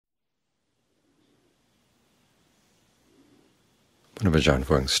One of Ajahn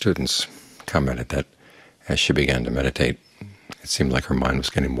Fuang's students commented that as she began to meditate, it seemed like her mind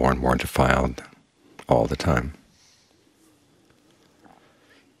was getting more and more defiled all the time.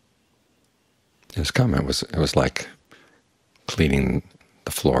 His comment was, it was like cleaning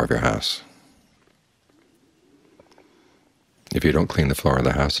the floor of your house. If you don't clean the floor of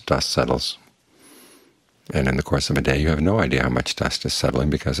the house, dust settles. And in the course of a day, you have no idea how much dust is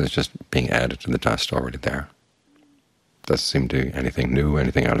settling because it's just being added to the dust already there. Doesn't seem to be anything new,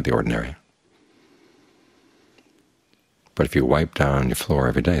 anything out of the ordinary. But if you wipe down your floor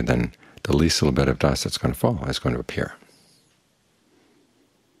every day, then the least little bit of dust that's going to fall is going to appear.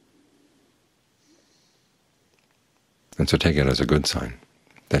 And so take it as a good sign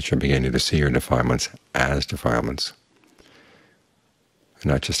that you're beginning to see your defilements as defilements,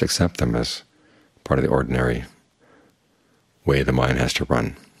 and not just accept them as part of the ordinary way the mind has to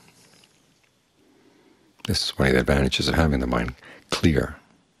run. This is one of the advantages of having the mind clear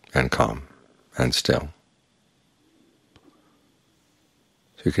and calm and still.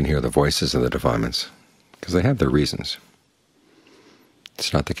 So you can hear the voices of the defilements, because they have their reasons.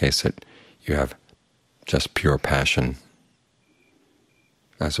 It's not the case that you have just pure passion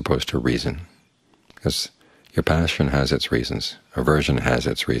as opposed to reason, because your passion has its reasons, aversion has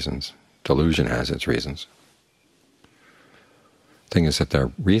its reasons, delusion has its reasons. The thing is that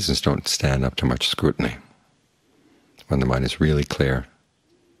their reasons don't stand up to much scrutiny. When the mind is really clear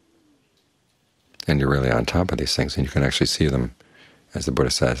and you're really on top of these things, and you can actually see them, as the Buddha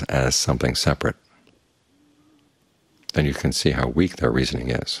says, as something separate, then you can see how weak their reasoning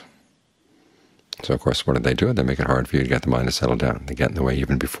is. So, of course, what do? They make it hard for you to get the mind to settle down. They get in the way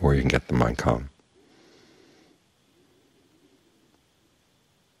even before you can get the mind calm.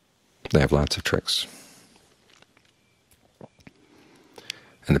 They have lots of tricks.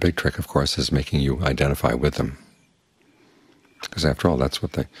 And the big trick, of course, is making you identify with them. Because after all, that's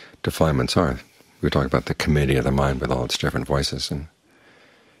what the defilements are. We talk about the committee of the mind with all its different voices, and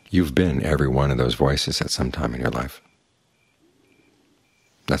you've been every one of those voices at some time in your life.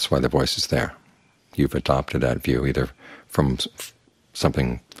 That's why the voice is there. You've adopted that view either from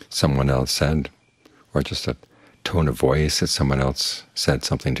something someone else said, or just a tone of voice that someone else said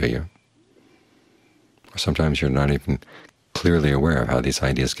something to you. Or sometimes you're not even clearly aware of how these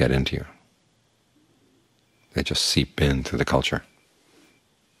ideas get into you. They just seep in through the culture.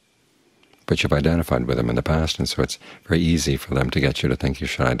 But you've identified with them in the past, and so it's very easy for them to get you to think you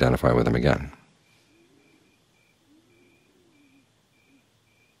should identify with them again.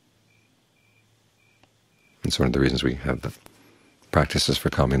 And so one of the reasons we have the practices for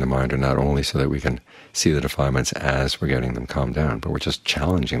calming the mind are not only so that we can see the defilements as we're getting them calmed down, but we're just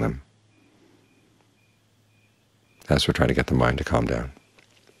challenging them as we're trying to get the mind to calm down.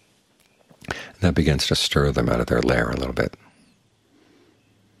 And that begins to stir them out of their lair a little bit.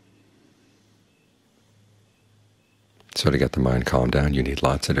 So to get the mind calmed down, you need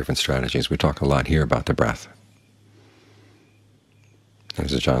lots of different strategies. We talk a lot here about the breath.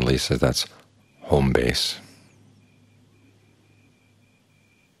 As Ajahn Lee says, that's home base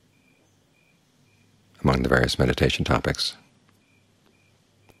among the various meditation topics.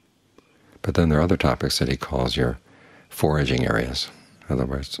 But then there are other topics that he calls your foraging areas. In other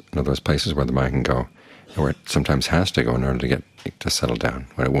words, places where the mind can go, and where it sometimes has to go in order to get to settle down,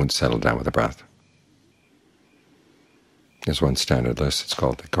 when it won't settle down with the breath. There's one standard list. It's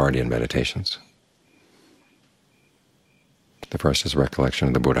called the guardian meditations. The first is recollection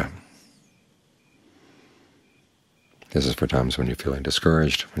of the Buddha. This is for times when you're feeling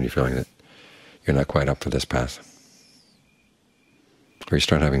discouraged, when you're feeling that you're not quite up for this path, or you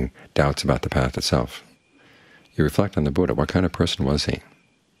start having doubts about the path itself. You reflect on the Buddha. What kind of person was he?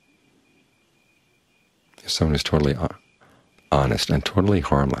 He's someone who's totally honest and totally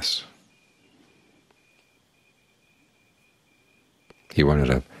harmless. He wanted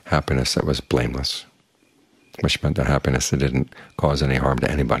a happiness that was blameless, which meant a happiness that didn't cause any harm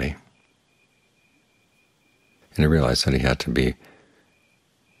to anybody. And he realized that he had to be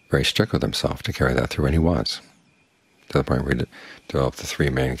very strict with himself to carry that through, and he was, to the point where he developed the three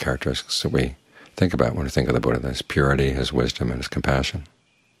main characteristics that we think about when we think of the Buddha: his purity, his wisdom, and his compassion.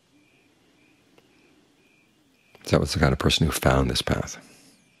 So that was the kind of person who found this path.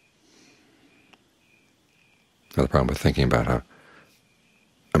 Now the problem with thinking about how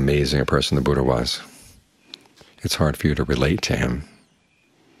amazing a person the Buddha was, it's hard for you to relate to him.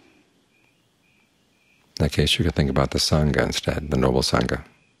 In that case, you could think about the Sangha instead, the noble Sangha.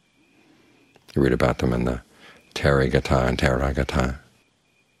 You read about them in the Therigatha and Theragatha,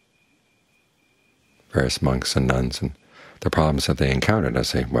 various monks and nuns, and the problems that they encountered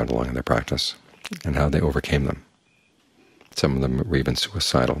as they went along in their practice, and how they overcame them. Some of them were even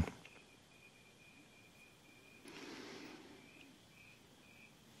suicidal.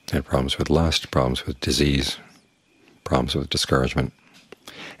 They had problems with lust, problems with disease, problems with discouragement,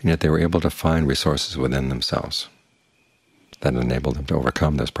 and yet they were able to find resources within themselves that enabled them to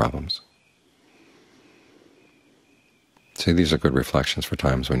overcome those problems. See, these are good reflections for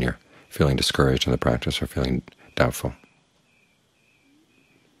times when you're feeling discouraged in the practice or feeling doubtful.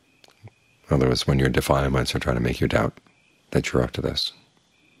 In other words, when your defilements are trying to make you doubt that you're up to this.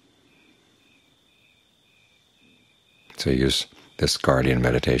 So use this guardian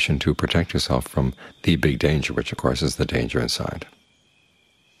meditation to protect yourself from the big danger, which of course is the danger inside.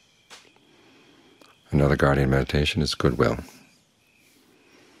 Another guardian meditation is goodwill.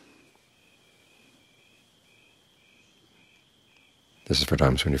 This is for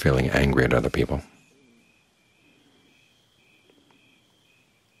times when you're feeling angry at other people.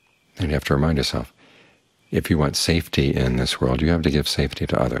 And you have to remind yourself, if you want safety in this world, you have to give safety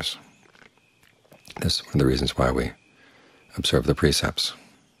to others. This is one of the reasons why we observe the precepts.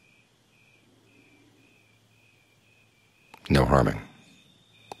 No harming,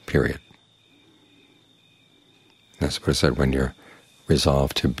 period. That's what it said, when you're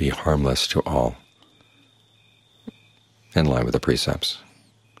resolved to be harmless to all, in line with the precepts,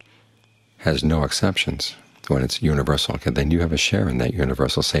 has no exceptions, when it's universal, then you have a share in that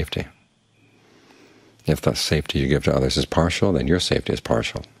universal safety. If the safety you give to others is partial, then your safety is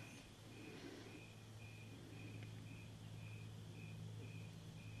partial.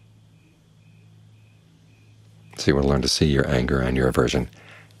 So you want to learn to see your anger and your aversion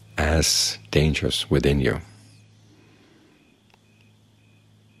as dangers within you.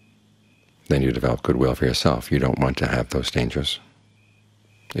 Then you develop goodwill for yourself. You don't want to have those dangers.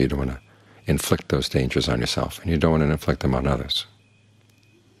 You don't want to inflict those dangers on yourself, and you don't want to inflict them on others.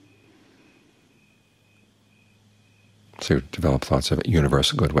 So you develop thoughts of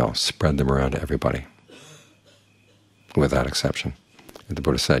universal goodwill. Spread them around to everybody, without exception. And the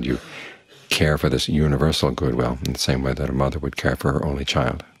Buddha said you care for this universal goodwill in the same way that a mother would care for her only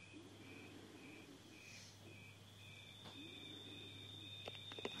child.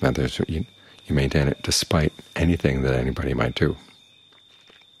 In other words, you maintain it despite anything that anybody might do.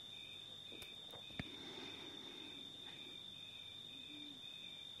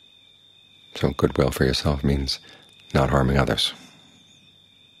 So goodwill for yourself means not harming others.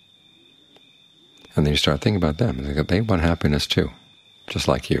 And then you start thinking about them. They want happiness too, just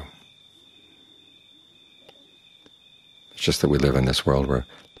like you. It's just that we live in this world where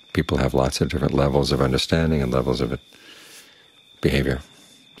people have lots of different levels of understanding and levels of behavior.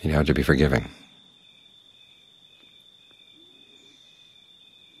 You have to be forgiving.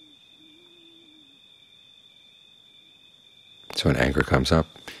 So when anger comes up,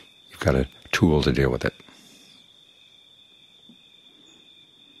 you've got a tool to deal with it.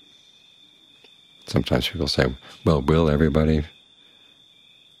 Sometimes people say, well, will everybody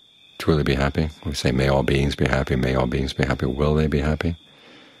truly be happy? We say, may all beings be happy, may all beings be happy. Will they be happy?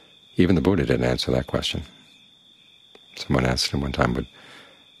 Even the Buddha didn't answer that question. Someone asked him one time, would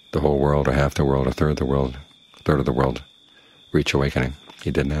the whole world or half the world or third of the world reach awakening?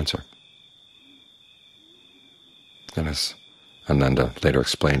 He didn't answer. And as Ananda later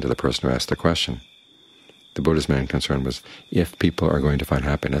explained to the person who asked the question, the Buddha's main concern was, if people are going to find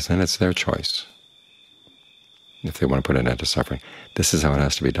happiness, then it's their choice. If they want to put an end to suffering, this is how it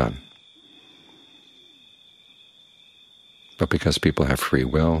has to be done. But because people have free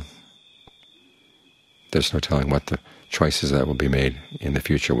will, there's no telling what the choices that will be made in the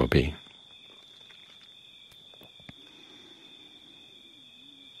future will be.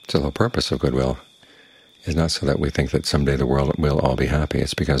 So the whole purpose of goodwill is not so that we think that someday the world will all be happy.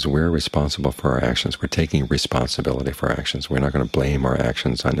 It's because we're responsible for our actions. We're taking responsibility for our actions. We're not going to blame our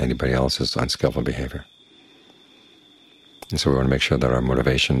actions on anybody else's unskillful behavior. And so we want to make sure that our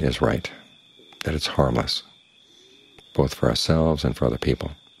motivation is right, that it's harmless, both for ourselves and for other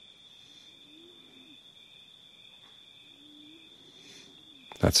people.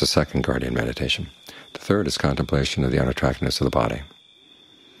 That's the second guardian meditation. The third is contemplation of the unattractiveness of the body.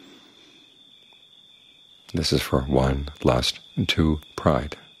 This is for 1, lust, and 2,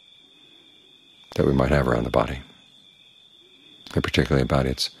 pride that we might have around the body, and particularly about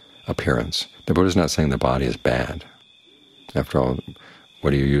its appearance. The Buddha is not saying the body is bad. After all,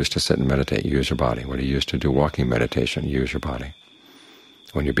 what do you use to sit and meditate? You use your body. What do you use to do walking meditation? You use your body.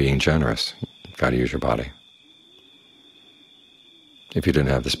 When you're being generous, you've got to use your body. If you didn't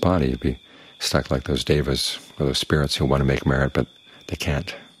have this body, you'd be stuck like those devas, or those spirits who want to make merit, but they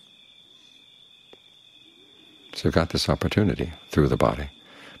can't. So you've got this opportunity through the body,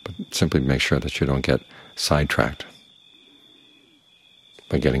 but simply make sure that you don't get sidetracked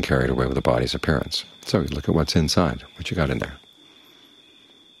by getting carried away with the body's appearance. So you look at what's inside, what you got in there.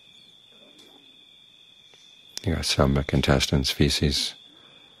 You got stomach, intestines, feces,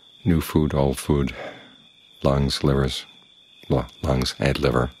 new food, old food, lungs, livers, well, lungs and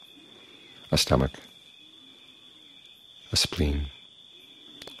liver, a stomach, a spleen,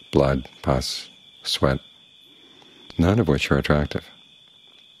 blood, pus, sweat, none of which are attractive.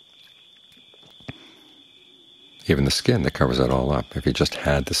 Even the skin that covers it all up, if you just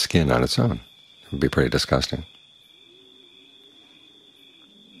had the skin on its own, it would be pretty disgusting.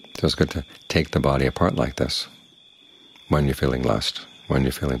 So it's good to take the body apart like this when you're feeling lust, when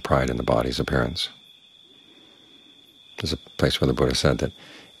you're feeling pride in the body's appearance. There's a place where the Buddha said that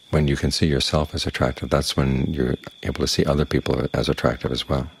when you can see yourself as attractive, that's when you're able to see other people as attractive as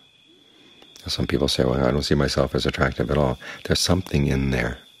well. Some people say, well, I don't see myself as attractive at all. There's something in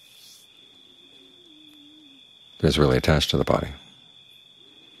there that is really attached to the body.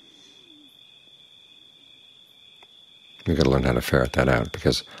 We've got to learn how to ferret that out,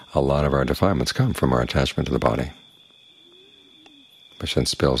 because a lot of our defilements come from our attachment to the body, which then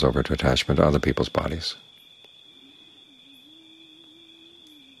spills over to attachment to other people's bodies.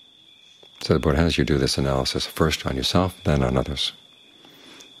 So the Buddha has you do this analysis first on yourself, then on others.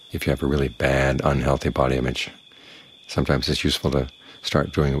 If you have a really bad, unhealthy body image, sometimes it's useful to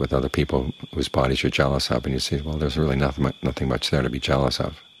start doing it with other people whose bodies you're jealous of, and you see, well, there's really nothing much there to be jealous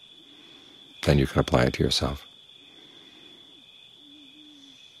of. Then you can apply it to yourself.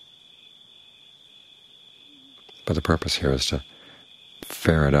 But the purpose here is to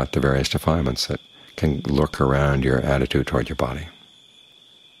ferret out the various defilements that can lurk around your attitude toward your body.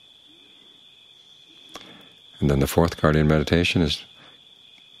 And then the fourth guardian meditation is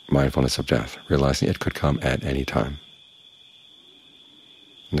mindfulness of death, realizing it could come at any time.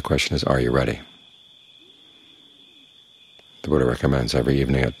 And the question is, are you ready? The Buddha recommends every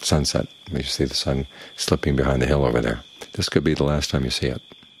evening at sunset, when you see the sun slipping behind the hill over there, this could be the last time you see it.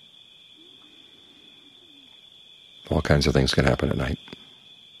 All kinds of things can happen at night.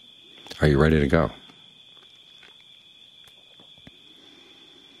 Are you ready to go?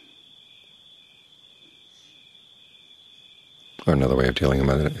 Or another way of dealing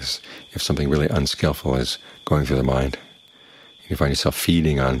with it is, if something really unskillful is going through the mind, you find yourself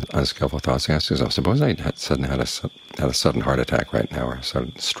feeding on unskillful thoughts, ask yourself, suppose I had a sudden heart attack right now, or a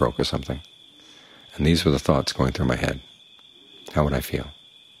sudden stroke or something, and these were the thoughts going through my head. How would I feel?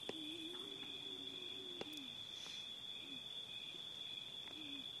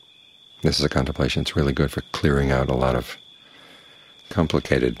 This is a contemplation. It's really good for clearing out a lot of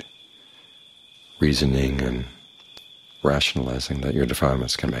complicated reasoning and rationalizing that your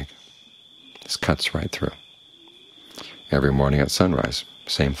defilements can make. This cuts right through. Every morning at sunrise,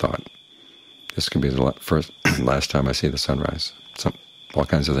 same thought. This could be the last time I see the sunrise. All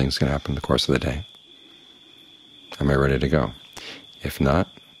kinds of things can happen in the course of the day. Am I ready to go? If not,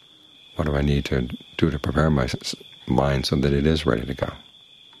 what do I need to do to prepare my mind so that it is ready to go?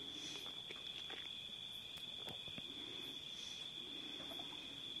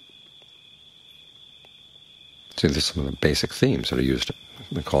 So these are some of the basic themes that are used,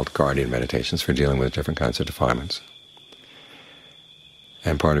 they're called guardian meditations, for dealing with different kinds of defilements.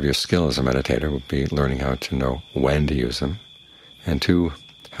 And part of your skill as a meditator would be learning how to know when to use them, and two,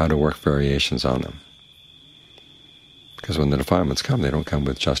 how to work variations on them. Because when the defilements come, they don't come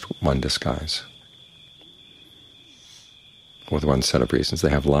with just one disguise, with one set of reasons. They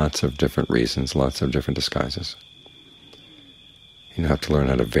have lots of different reasons, lots of different disguises. You have to learn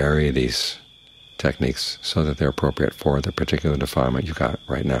how to vary these techniques so that they're appropriate for the particular defilement you got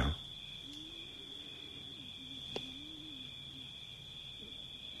right now.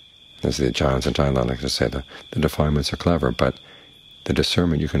 As the Ajahns in Thailand like to say, the defilements are clever, but the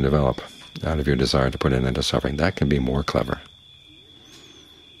discernment you can develop out of your desire to put an end to suffering, that can be more clever.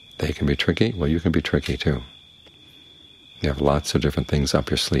 They can be tricky. Well, you can be tricky too. You have lots of different things up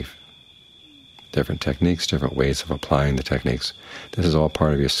your sleeve, different techniques, different ways of applying the techniques. This is all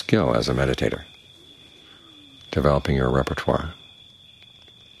part of your skill as a meditator, developing your repertoire.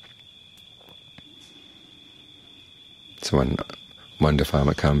 So when one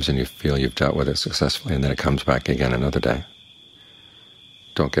defilement comes and you feel you've dealt with it successfully, and then it comes back again another day,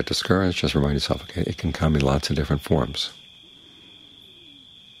 don't get discouraged. Just remind yourself, okay, it can come in lots of different forms.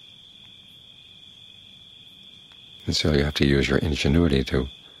 And so you have to use your ingenuity to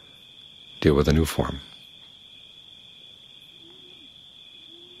deal with a new form.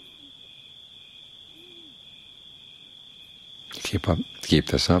 Keep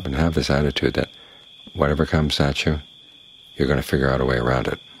this up and have this attitude that whatever comes at you, you're going to figure out a way around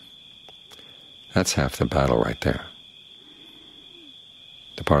it. That's half the battle right there.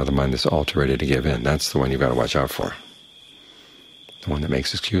 The part of the mind that's all too ready to give in, that's the one you've got to watch out for. The one that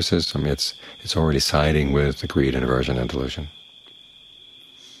makes excuses, it's already siding with the greed and aversion and delusion.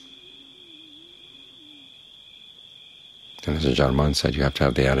 And as Ajahn Mun said, you have to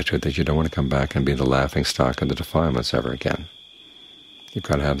have the attitude that you don't want to come back and be the laughing stock of the defilements ever again. You've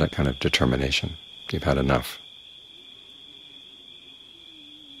got to have that kind of determination. You've had enough.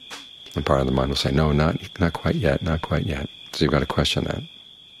 And part of the mind will say, no, not quite yet, not quite yet. So you've got to question that.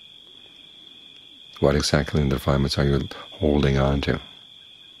 What exactly in the defilements are you holding on to?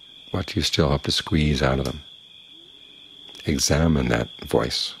 What do you still have to squeeze out of them? Examine that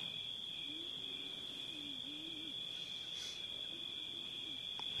voice.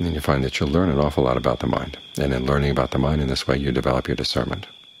 And then you find that you'll learn an awful lot about the mind. And in learning about the mind in this way, you develop your discernment.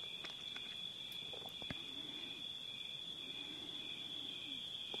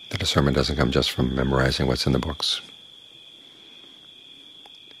 The discernment doesn't come just from memorizing what's in the books.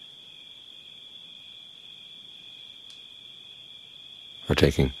 Or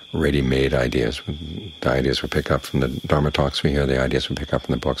taking ready-made ideas. The ideas we pick up from the Dharma talks we hear, the ideas we pick up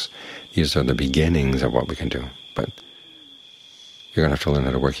from the books. These are the beginnings of what we can do. But you're going to have to learn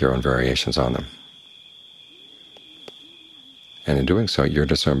how to work your own variations on them. And in doing so, your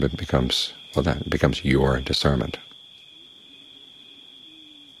discernment becomes, well, that becomes your discernment.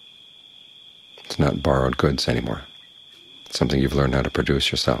 It's not borrowed goods anymore. It's something you've learned how to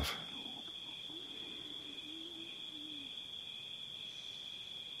produce yourself.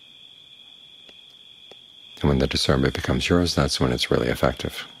 And when the discernment becomes yours, that's when it's really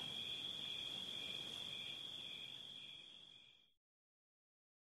effective.